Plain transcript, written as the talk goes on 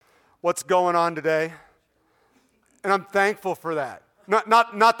what's going on today. And I'm thankful for that.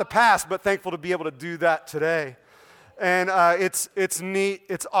 Not the past, but thankful to be able to do that today. And it's neat.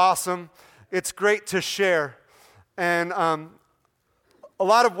 It's awesome. It's great to share. And a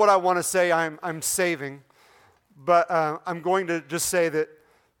lot of what I want to say I'm saving. But I'm going to just say that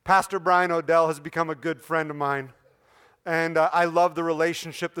Pastor Brian Odell has become a good friend of mine. And I love the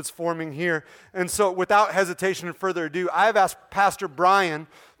relationship that's forming here. And so without hesitation and further ado, I've asked Pastor Brian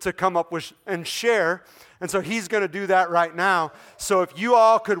to come up and share. And so he's going to do that right now. So if you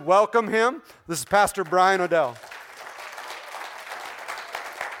all could welcome him, this is Pastor Brian Odell.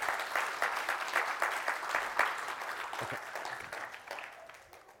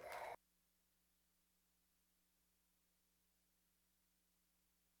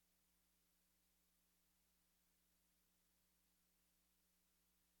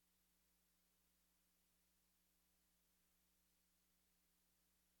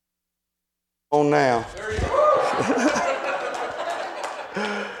 On now.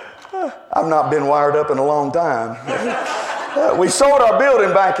 I've not been wired up in a long time. We sold our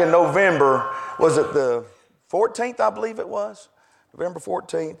building back in November. Was it the 14th, I believe it was? November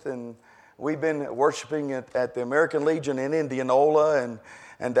 14th. And we've been worshiping at the American Legion in Indianola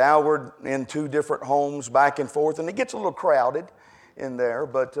and Alward in 2 different homes back and forth. And it gets a little crowded in there.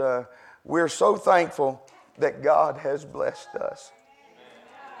 But we're so thankful that God has blessed us.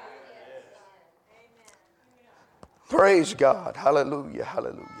 Praise God. Hallelujah.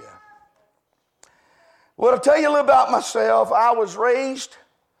 Hallelujah. Well, to tell you a little about myself, I was raised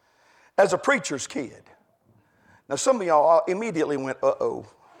as a preacher's kid. Now, some of y'all immediately went, uh-oh.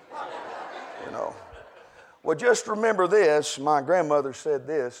 You know. Well, just remember this. My grandmother said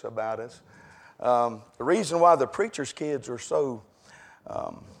this about us. The reason why the preacher's kids are so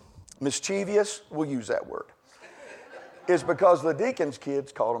mischievous, we'll use that word, is because the deacon's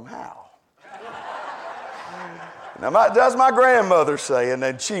kids called them Hal. Now, that's my grandmother saying,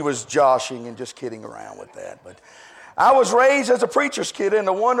 and she was joshing and just kidding around with that. But I was raised as a preacher's kid in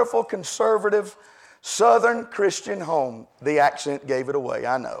a wonderful, conservative, Southern Christian home. The accent gave it away,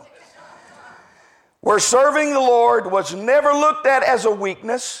 I know. Where serving the Lord was never looked at as a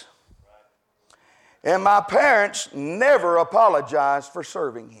weakness, and my parents never apologized for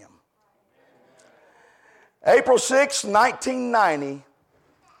serving Him. April 6, 1990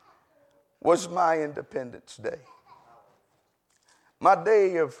 was my Independence Day. My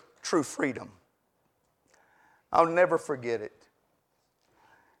day of true freedom. I'll never forget it.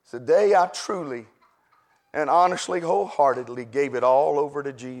 It's the day I truly and honestly, wholeheartedly gave it all over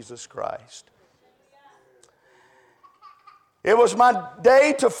to Jesus Christ. It was my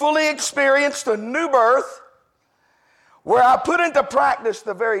day to fully experience the new birth, where I put into practice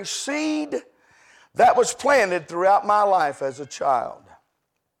the very seed that was planted throughout my life as a child.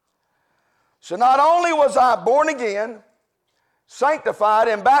 So not only was I born again, sanctified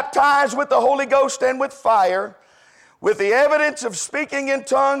and baptized with the Holy Ghost and with fire, with the evidence of speaking in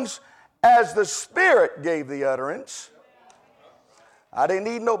tongues as the Spirit gave the utterance. I didn't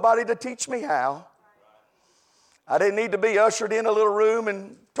need nobody to teach me how. I didn't need to be ushered in a little room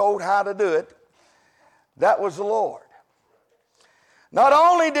and told how to do it. That was the Lord. Not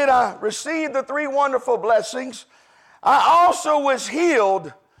only did I receive the 3 wonderful blessings, I also was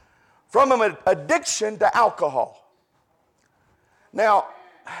healed from an addiction to alcohol. Now,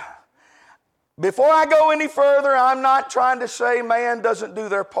 before I go any further, I'm not trying to say man doesn't do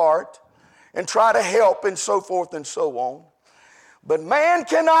their part and try to help and so forth and so on. But man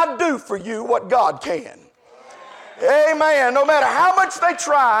cannot do for you what God can. Amen. No matter how much they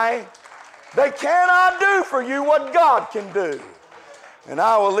try, they cannot do for you what God can do. And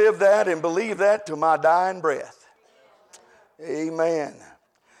I will live that and believe that to my dying breath. Amen.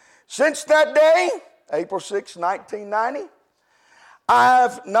 Since that day, April 6, 1990,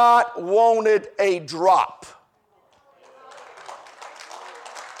 I've not wanted a drop.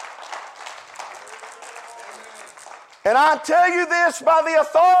 And I tell you this by the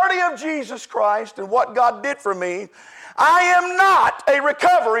authority of Jesus Christ and what God did for me, I am not a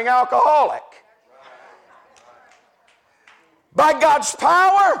recovering alcoholic. By God's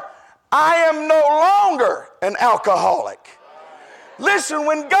power, I am no longer an alcoholic. Listen,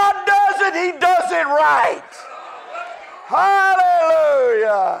 when God does it, He does it right.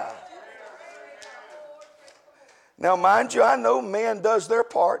 Hallelujah. Now, mind you, I know man does their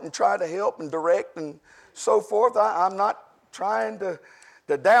part and try to help and direct and so forth. I'm not trying to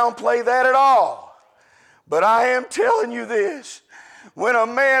downplay that at all. But I am telling you this. When a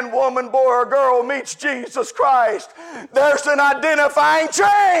man, woman, boy, or girl meets Jesus Christ, there's an identifying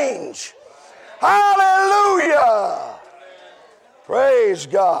change. Hallelujah. Praise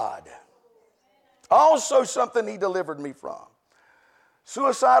God. Also something he delivered me from.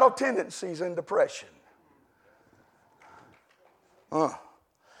 Suicidal tendencies and depression.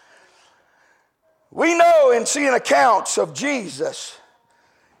 We know in seeing accounts of Jesus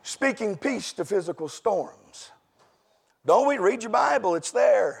speaking peace to physical storms. Don't we? Read your Bible, it's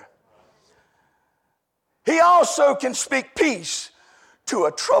there. He also can speak peace to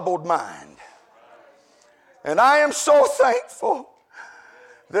a troubled mind. And I am so thankful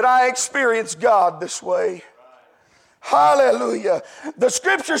that I experienced God this way. Hallelujah. The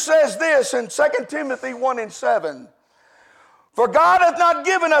scripture says this in 2 Timothy 1:7. For God hath not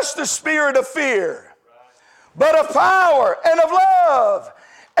given us the spirit of fear, but of power and of love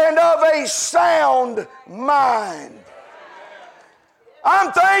and of a sound mind.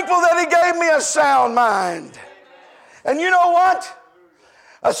 I'm thankful that he gave me a sound mind. And you know what?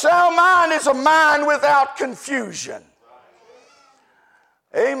 A sound mind is a mind without confusion.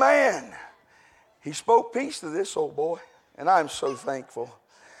 Amen. He spoke peace to this old boy, and I'm so thankful.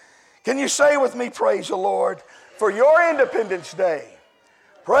 Can you say with me, praise the Lord, for your Independence Day?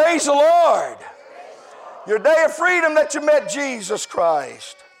 Praise the Lord. Your day of freedom that you met Jesus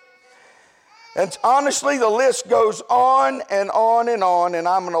Christ. And honestly, the list goes on and on and on, and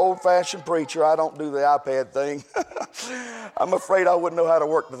I'm an old-fashioned preacher. I don't do the iPad thing. I'm afraid I wouldn't know how to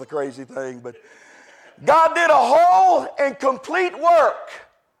work the crazy thing, but God did a whole and complete work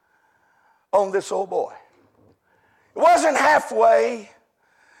on this old boy. It wasn't halfway.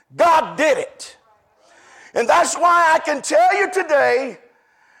 God did it. And that's why I can tell you today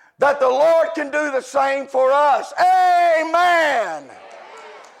that the Lord can do the same for us. Amen.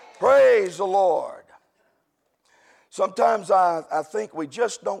 Praise the Lord. Sometimes I think we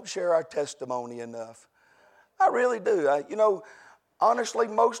just don't share our testimony enough. I really do. Honestly,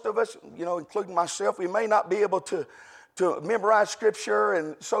 most of us, including myself, we may not be able to memorize scripture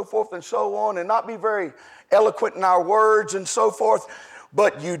and so forth and so on, and not be very eloquent in our words and so forth,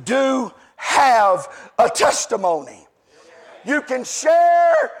 but you do have a testimony. You can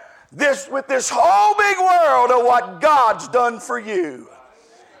share this with this whole big world of what God's done for you.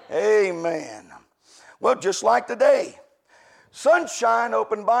 Amen. Well, just like today, Sunshine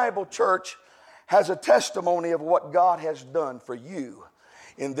Open Bible Church has a testimony of what God has done for you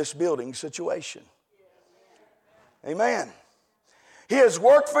in this building situation. Amen. He has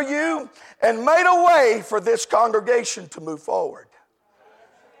worked for you and made a way for this congregation to move forward.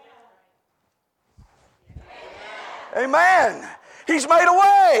 Amen. He's made a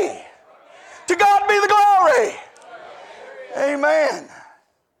way. To God be the glory. Amen.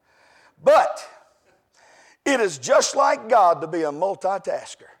 But it is just like God to be a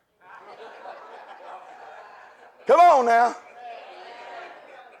multitasker. Come on now.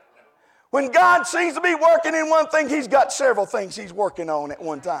 When God seems to be working in one thing, he's got several things he's working on at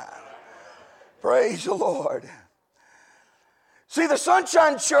one time. Praise the Lord. See, the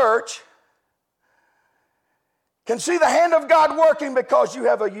Sunshine Church can see the hand of God working because you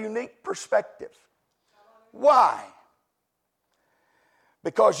have a unique perspective. Why?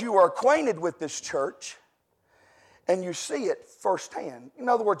 Because you are acquainted with this church and you see it firsthand. In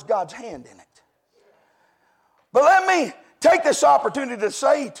other words, God's hand in it. But let me take this opportunity to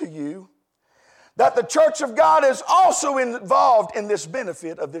say to you that the church of God is also involved in this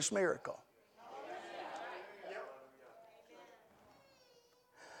benefit of this miracle.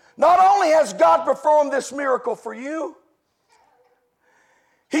 Not only has God performed this miracle for you,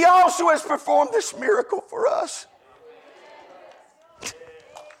 he also has performed this miracle for us.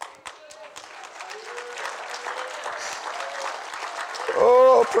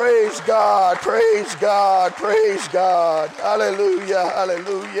 Oh, praise God, praise God, praise God. Hallelujah,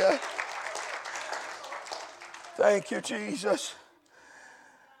 hallelujah. Thank you, Jesus.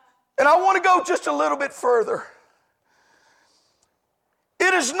 And I want to go just a little bit further.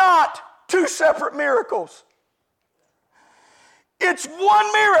 It is not two separate miracles. It's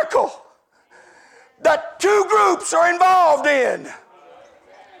one miracle that two groups are involved in.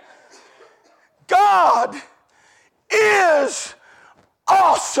 God is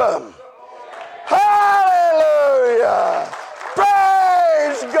awesome. Hallelujah.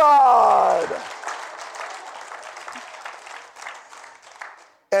 Praise God.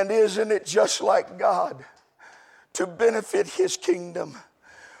 And isn't it just like God to benefit his kingdom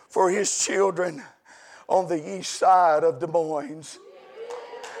for his children on the east side of Des Moines?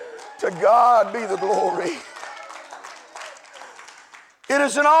 To God be the glory. It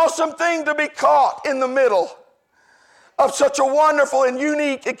is an awesome thing to be caught in the middle of such a wonderful and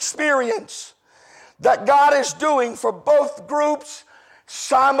unique experience that God is doing for both groups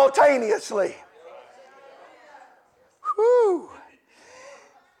simultaneously. Whew.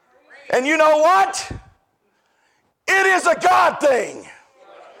 And you know what? It is a God thing.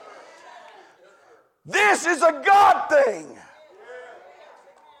 This is a God thing.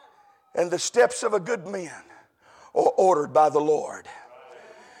 And the steps of a good man are ordered by the Lord.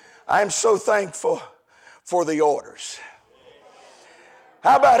 I am so thankful for the orders.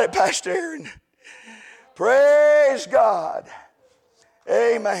 How about it, Pastor Aaron? Praise God.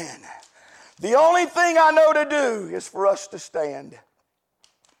 Amen. The only thing I know to do is for us to stand.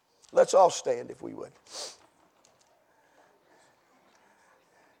 Let's all stand if we would.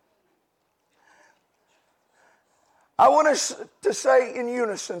 I want us to say in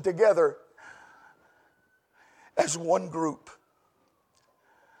unison together as one group,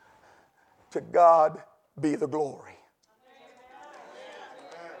 to God be the glory.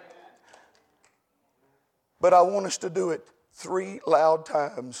 But I want us to do it 3 loud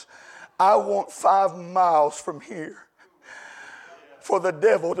times. I want 5 miles from here for the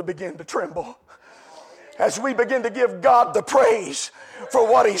devil to begin to tremble as we begin to give God the praise for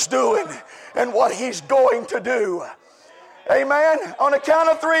what He's doing and what He's going to do. Amen. On the count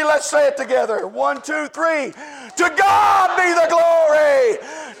of 3, let's say it together. 1, 2, 3. To God be the glory.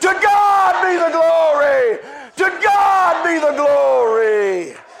 To God be the glory. To God be the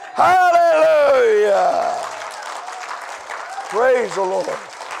glory. Hallelujah. Praise the Lord.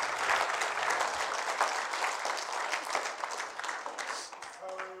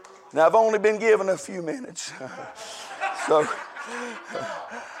 Now, I've only been given a few minutes, so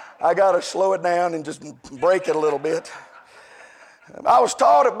I got to slow it down and just break it a little bit. I was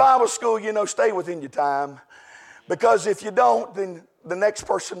taught at Bible school, stay within your time, because if you don't, then the next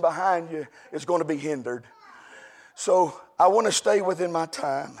person behind you is going to be hindered. So I want to stay within my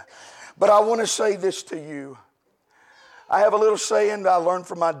time, but I want to say this to you. I have a little saying that I learned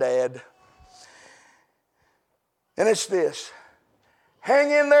from my dad, and it's this: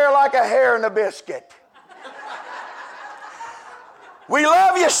 hang in there like a hair in a biscuit. We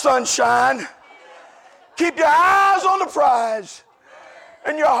love you, sunshine. Keep your eyes on the prize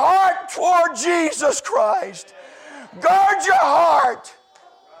and your heart toward Jesus Christ. Guard your heart.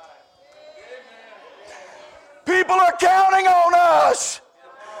 People are counting on us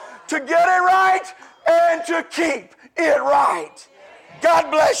to get it right and to keep it right.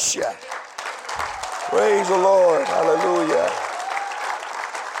 God bless you. Praise the Lord. Hallelujah.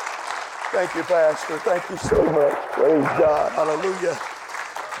 Thank you, Pastor. Thank you so much. Praise God. Hallelujah.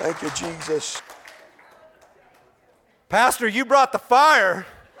 Thank you, Jesus. Pastor, you brought the fire,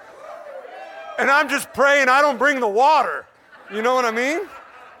 and I'm just praying I don't bring the water. You know what I mean?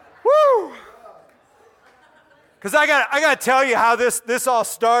 Woo! Because I got to tell you how this all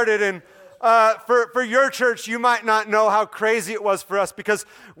started, and for your church, you might not know how crazy it was for us, because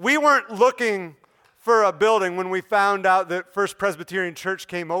we weren't looking for a building when we found out that First Presbyterian Church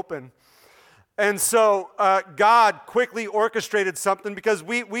came open. And so God quickly orchestrated something, because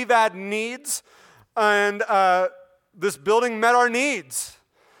we've had needs, and this building met our needs.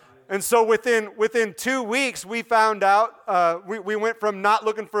 And so within 2 weeks, we found out, we went from not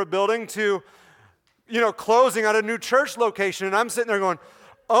looking for a building to, closing at a new church location. And I'm sitting there going,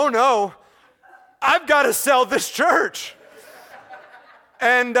 oh no, I've got to sell this church.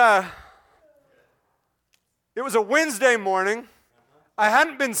 And it was a Wednesday morning. I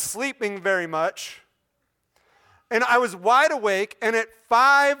hadn't been sleeping very much. And I was wide awake, and at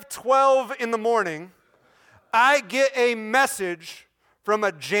 5:12 in the morning, I get a message from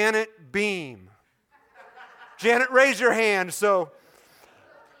a Janet Beam. Janet, raise your hand.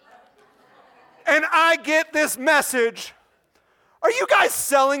 And I get this message: are you guys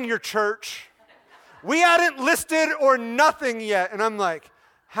selling your church? We hadn't listed or nothing yet. And I'm like,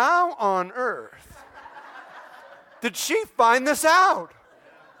 how on earth did she find this out?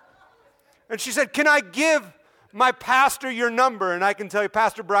 And she said, can I give my pastor your number? And I can tell you,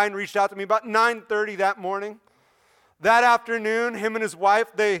 Pastor Brian reached out to me about 9:30 that morning. That afternoon, him and his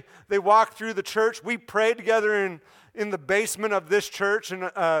wife, they walked through the church. We prayed together in the basement of this church, and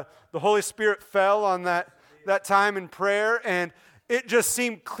the Holy Spirit fell on that time in prayer. And it just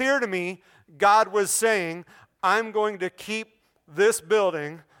seemed clear to me God was saying, I'm going to keep this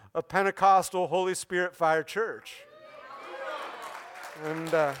building a Pentecostal Holy Spirit fire church. And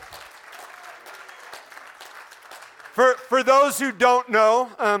for those who don't know,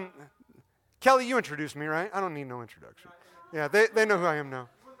 Kelly, you introduced me, right? I don't need no introduction. Yeah, they know who I am now.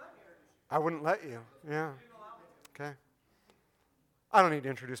 I wouldn't let you. Yeah. Okay. I don't need to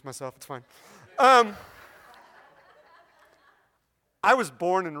introduce myself. It's fine. I was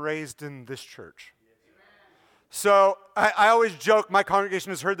born and raised in this church. So I always joke, my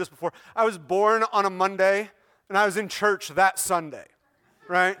congregation has heard this before. I was born on a Monday, and I was in church that Sunday,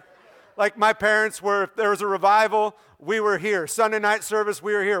 right? Like my parents were, if there was a revival, we were here. Sunday night service,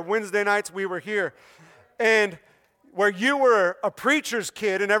 we were here. Wednesday nights, we were here. And where you were a preacher's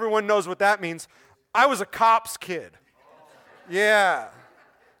kid, and everyone knows what that means, I was a cop's kid. Yeah.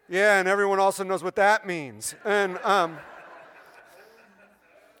 Yeah, and everyone also knows what that means. And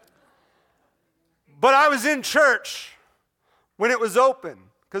but I was in church when it was open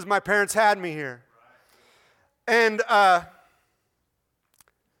because my parents had me here. And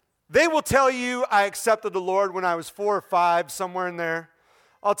they will tell you I accepted the Lord when I was 4 or 5, somewhere in there.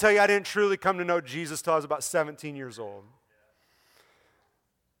 I'll tell you I didn't truly come to know Jesus till I was about 17 years old.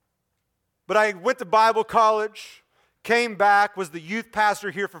 But I went to Bible college, came back, was the youth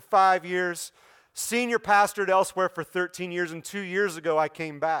pastor here for 5 years, senior pastored elsewhere for 13 years, and 2 years ago I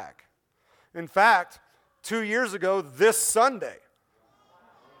came back. In fact, 2 years ago this Sunday.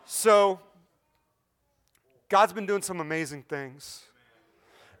 So, God's been doing some amazing things.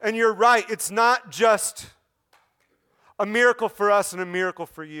 And you're right, it's not just a miracle for us and a miracle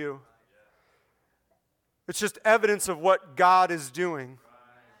for you. It's just evidence of what God is doing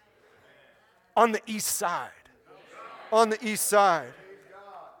on the east side. On the east side.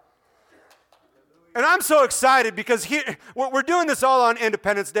 And I'm so excited because here we're doing this all on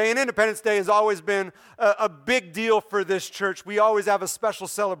Independence Day, and Independence Day has always been a big deal for this church. We always have a special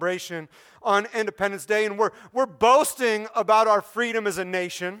celebration on Independence Day, and we're boasting about our freedom as a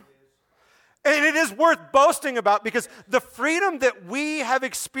nation. And it is worth boasting about because the freedom that we have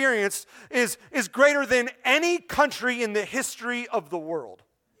experienced is greater than any country in the history of the world.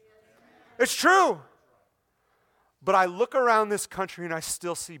 It's true. But I look around this country and I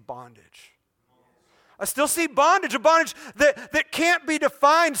still see bondage. I still see bondage, a bondage that can't be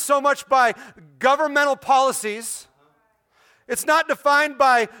defined so much by governmental policies. It's not defined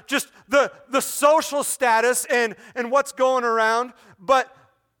by just the social status and what's going around, but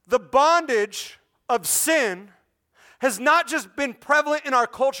the bondage of sin has not just been prevalent in our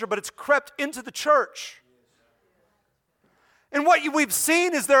culture, but it's crept into the church. And what we've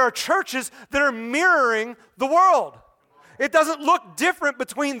seen is there are churches that are mirroring the world. It doesn't look different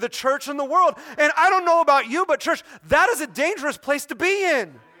between the church and the world. And I don't know about you, but church, that is a dangerous place to be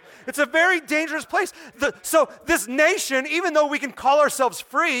in. It's a very dangerous place. So this nation, even though we can call ourselves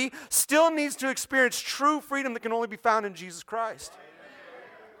free, still needs to experience true freedom that can only be found in Jesus Christ.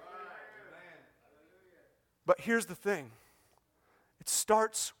 But here's the thing. It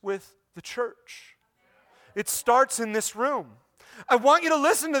starts with the church. It starts in this room. I want you to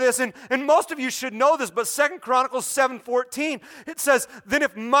listen to this, and most of you should know this, but 2 Chronicles 7:14, it says, then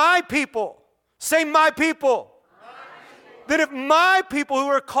if my people, say my people, then if my people who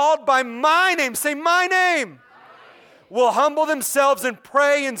are called by my name, say my name, will humble themselves and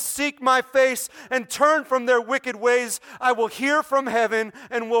pray and seek my face and turn from their wicked ways, I will hear from heaven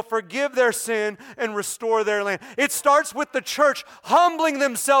and will forgive their sin and restore their land. It starts with the church humbling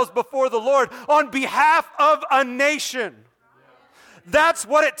themselves before the Lord on behalf of a nation. That's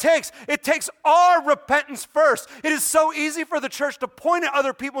what it takes. It takes our repentance first. It is so easy for the church to point at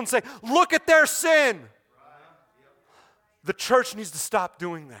other people and say, look at their sin. The church needs to stop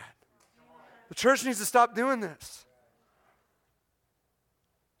doing that. The church needs to stop doing this.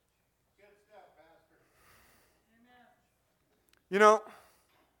 You know,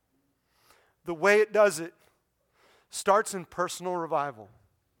 the way it does it starts in personal revival.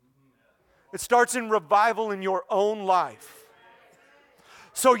 It starts in revival in your own life.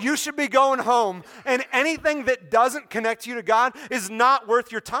 So you should be going home, and anything that doesn't connect you to God is not worth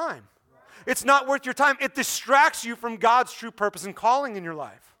your time. It's not worth your time. It distracts you from God's true purpose and calling in your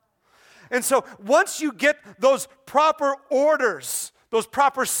life. And so once you get those proper orders, those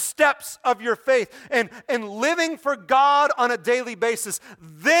proper steps of your faith, and living for God on a daily basis,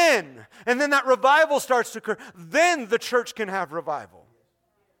 then that revival starts to occur, then the church can have revival.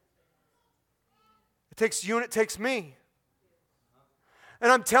 It takes you and it takes me.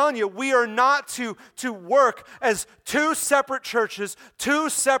 And I'm telling you, we are not to work as two separate churches,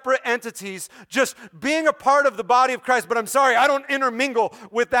 two separate entities, just being a part of the body of Christ. But I'm sorry, I don't intermingle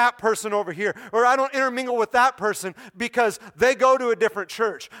with that person over here, or I don't intermingle with that person because they go to a different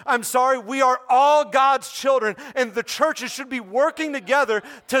church. I'm sorry, we are all God's children, and the churches should be working together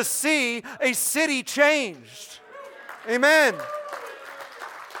to see a city changed. Amen.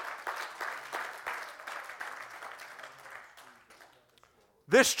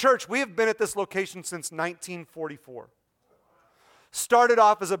 This church, we have been at this location since 1944. Started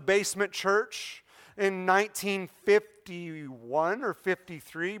off as a basement church in 1951 or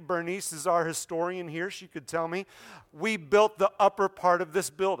 53. Bernice is our historian here. She could tell me. We built the upper part of this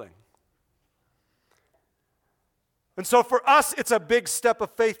building. And so for us, it's a big step of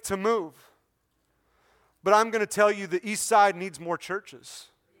faith to move. But I'm going to tell you the East Side needs more churches.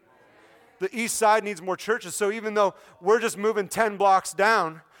 The East Side needs more churches. So even though we're just moving 10 blocks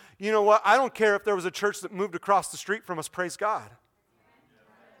down, you know what? I don't care if there was a church that moved across the street from us, praise God.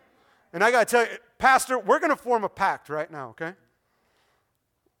 And I got to tell you, Pastor, we're going to form a pact right now, okay?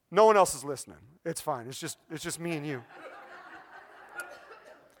 No one else is listening. It's fine. It's just me and you.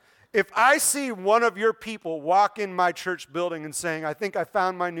 If I see one of your people walk in my church building and saying, I think I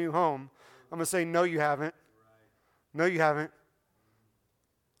found my new home, I'm going to say, no, you haven't. No, you haven't.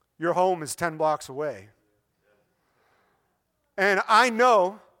 Your home is 10 blocks away. And I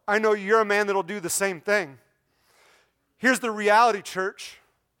know you're a man that'll do the same thing. Here's the reality, church.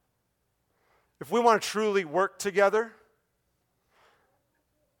 If we want to truly work together,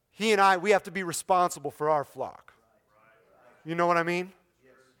 he and I, we have to be responsible for our flock. You know what I mean?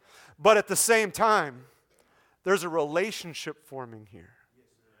 But at the same time, there's a relationship forming here.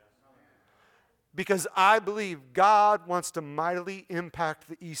 Because I believe God wants to mightily impact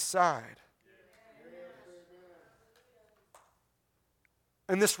the East Side.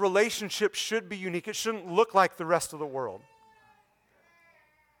 And this relationship should be unique. It shouldn't look like the rest of the world.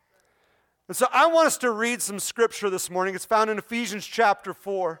 And so I want us to read some scripture this morning. It's found in Ephesians chapter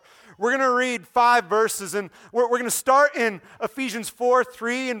 4. We're going to read 5 verses, and we're going to start in Ephesians 4,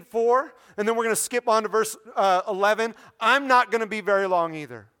 3 and 4, and then we're going to skip on to verse 11. I'm not going to be very long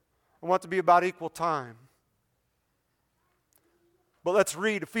either. I want it to be about equal time. But let's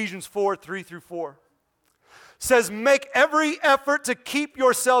read Ephesians 4, 3 through 4. It says, make every effort to keep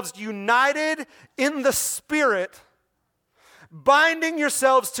yourselves united in the Spirit, binding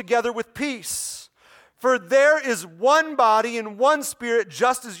yourselves together with peace. For there is one body and one Spirit,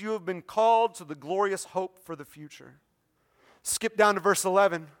 just as you have been called to the glorious hope for the future. Skip down to verse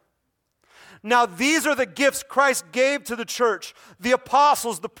 11. Now these are the gifts Christ gave to the church: the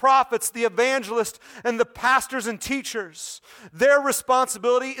apostles, the prophets, the evangelists, and the pastors and teachers. Their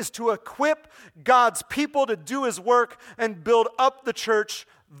responsibility is to equip God's people to do His work and build up the church,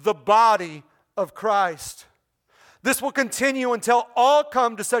 the body of Christ. This will continue until all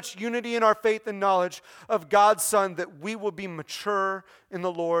come to such unity in our faith and knowledge of God's Son that we will be mature in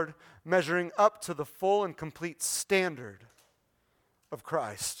the Lord, measuring up to the full and complete standard of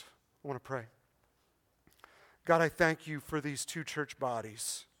Christ. I want to pray. God, I thank you for these two church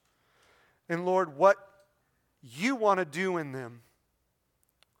bodies. And Lord, what you want to do in them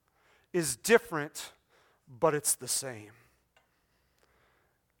is different, but it's the same.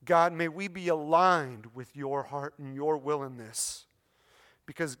 God, may we be aligned with your heart and your will in this.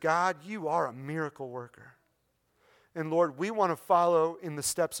 Because God, you are a miracle worker. And Lord, we want to follow in the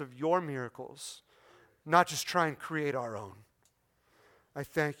steps of your miracles, not just try and create our own. I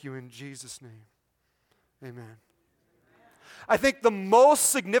thank you in Jesus' name. Amen. I think the most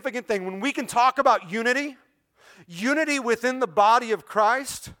significant thing, when we can talk about unity within the body of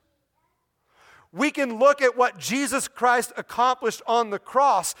Christ, we can look at what Jesus Christ accomplished on the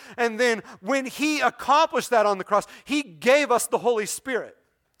cross, and then when He accomplished that on the cross, He gave us the Holy Spirit.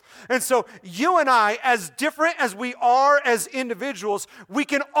 And so you and I, as different as we are as individuals, we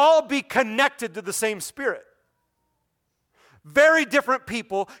can all be connected to the same Spirit. Very different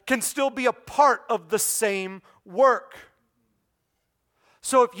people can still be a part of the same work.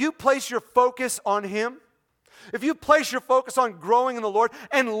 So if you place your focus on Him, if you place your focus on growing in the Lord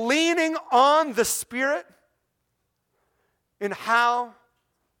and leaning on the Spirit in how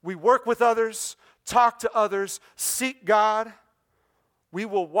we work with others, talk to others, seek God, we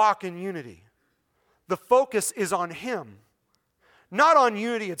will walk in unity. The focus is on Him, not on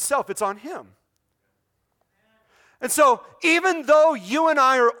unity itself, it's on Him. And so, even though you and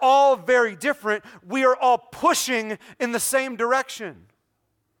I are all very different, we are all pushing in the same direction.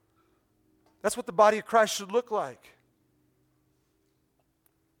 That's what the body of Christ should look like.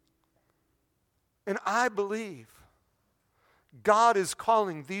 And I believe God is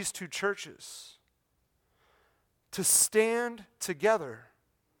calling these two churches to stand together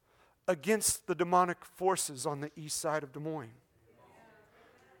against the demonic forces on the east side of Des Moines.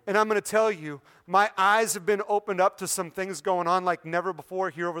 And I'm going to tell you, my eyes have been opened up to some things going on like never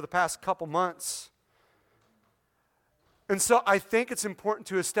before here over the past couple months. And so I think it's important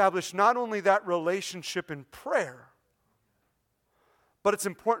to establish not only that relationship in prayer, but it's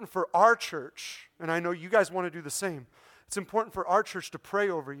important for our church, and I know you guys want to do the same, it's important for our church to pray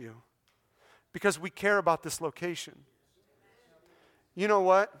over you because we care about this location. You know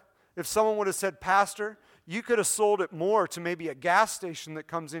what? If someone would have said, Pastor, you could have sold it more to maybe a gas station that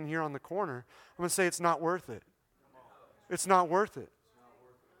comes in here on the corner, I'm going to say it's not worth it. It's not worth it.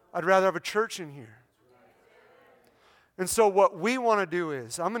 I'd rather have a church in here. And so what we want to do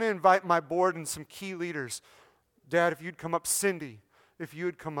is, I'm going to invite my board and some key leaders. Dad, if you'd come up. Cindy, if you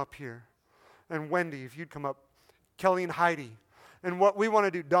would come up here. And Wendy, if you'd come up. Kelly and Heidi. And what we want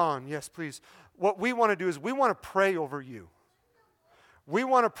to do, Dawn, yes, please. What we want to do is we want to pray over you. We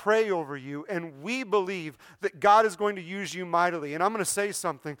want to pray over you, and we believe that God is going to use you mightily. And I'm going to say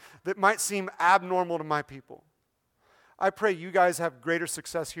something that might seem abnormal to my people. I pray you guys have greater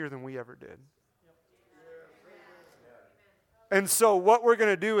success here than we ever did. And so what we're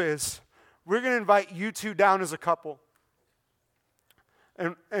going to do is we're going to invite you two down as a couple.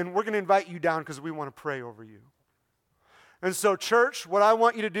 And we're going to invite you down because we want to pray over you. And so, church, what I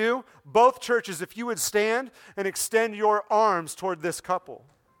want you to do, both churches, if you would stand and extend your arms toward this couple.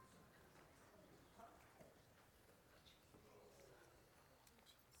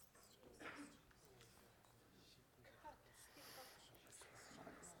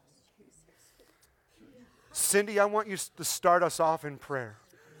 Cindy, I want you to start us off in prayer.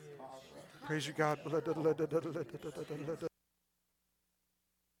 Praise you, God.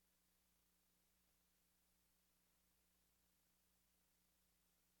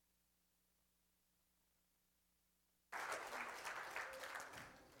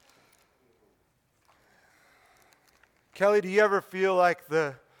 Kelly, do you ever feel like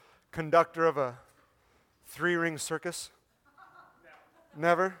the conductor of a 3-ring circus? No.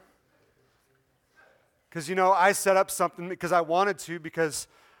 Never? Because, I set up something because I wanted to, because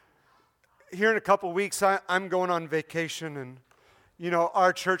here in a couple weeks, I'm going on vacation, and,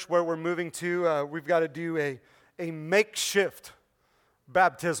 our church where we're moving to, we've got to do a makeshift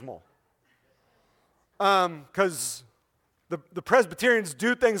baptismal. Because the Presbyterians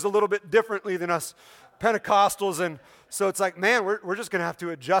do things a little bit differently than us Pentecostals, and so it's like, man, we're just going to have to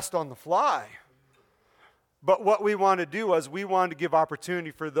adjust on the fly. But what we want to do was we want to give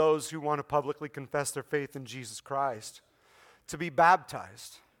opportunity for those who want to publicly confess their faith in Jesus Christ to be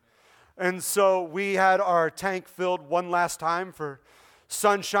baptized. And so we had our tank filled one last time for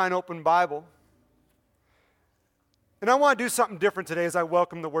Sunshine Open Bible. And I want to do something different today as I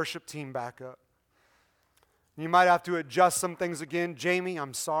welcome the worship team back up. You might have to adjust some things again. Jamie,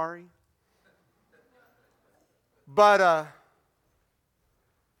 I'm sorry. But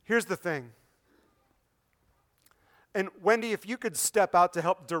here's the thing. And Wendy, if you could step out to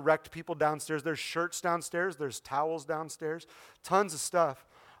help direct people downstairs. There's shirts downstairs. There's towels downstairs. Tons of stuff.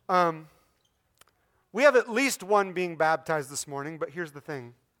 We have at least one being baptized this morning, but here's the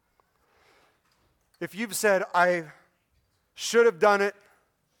thing. If you've said, I should have done it,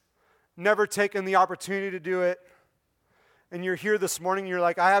 never taken the opportunity to do it, and you're here this morning, you're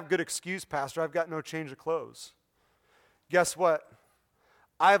like, I have good excuse, Pastor. I've got no change of clothes. Guess what?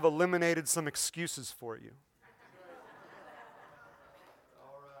 I have eliminated some excuses for you.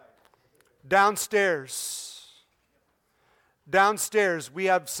 Downstairs, we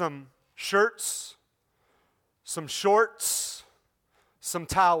have some shirts, some shorts, some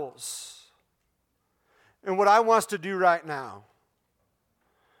towels. And what I want us to do right now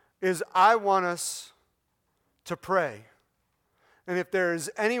is I want us to pray. And if there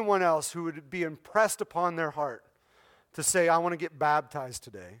is anyone else who would be impressed upon their heart to say, I want to get baptized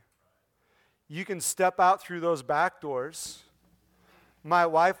today, you can step out through those back doors. My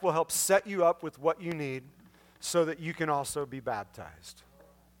wife will help set you up with what you need so that you can also be baptized.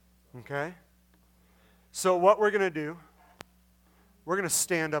 Okay? So what we're going to do, we're going to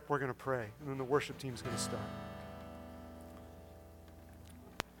stand up, we're going to pray, and then the worship team's going to start.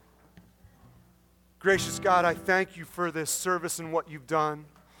 Gracious God, I thank you for this service and what you've done.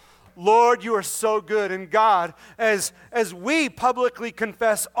 Lord, you are so good. And God, as we publicly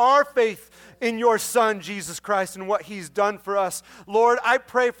confess our faith in your Son, Jesus Christ, and what he's done for us, Lord, I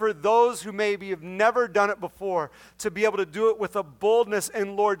pray for those who maybe have never done it before to be able to do it with a boldness.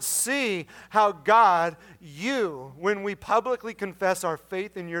 And Lord, see how God, you, when we publicly confess our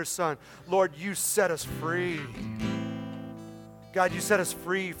faith in your Son, Lord, you set us free. God, you set us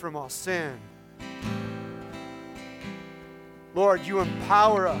free from all sin. Lord, you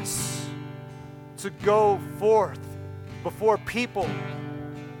empower us to go forth before people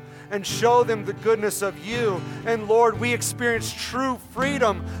and show them the goodness of you. And Lord, we experience true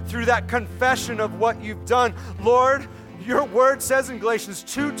freedom through that confession of what you've done. Lord, your word says in Galatians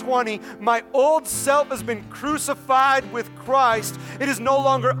 2:20, my old self has been crucified with Christ. It is no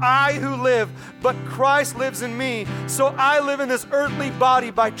longer I who live, but Christ lives in me. So I live in this earthly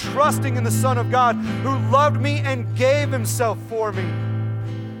body by trusting in the Son of God who loved me and gave himself for me.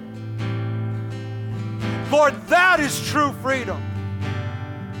 Lord, that is true freedom.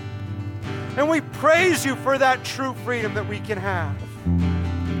 And we praise you for that true freedom that we can have.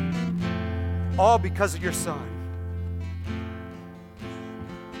 All because of your Son.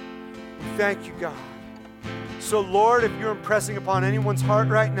 thank you, God. So, Lord, if you're impressing upon anyone's heart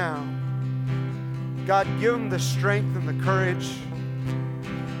right now, God, give them the strength and the courage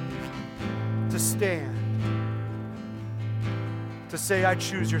to stand, to say, I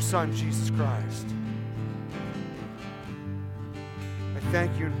choose your Son, Jesus Christ. I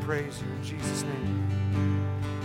thank you and praise you in Jesus' name.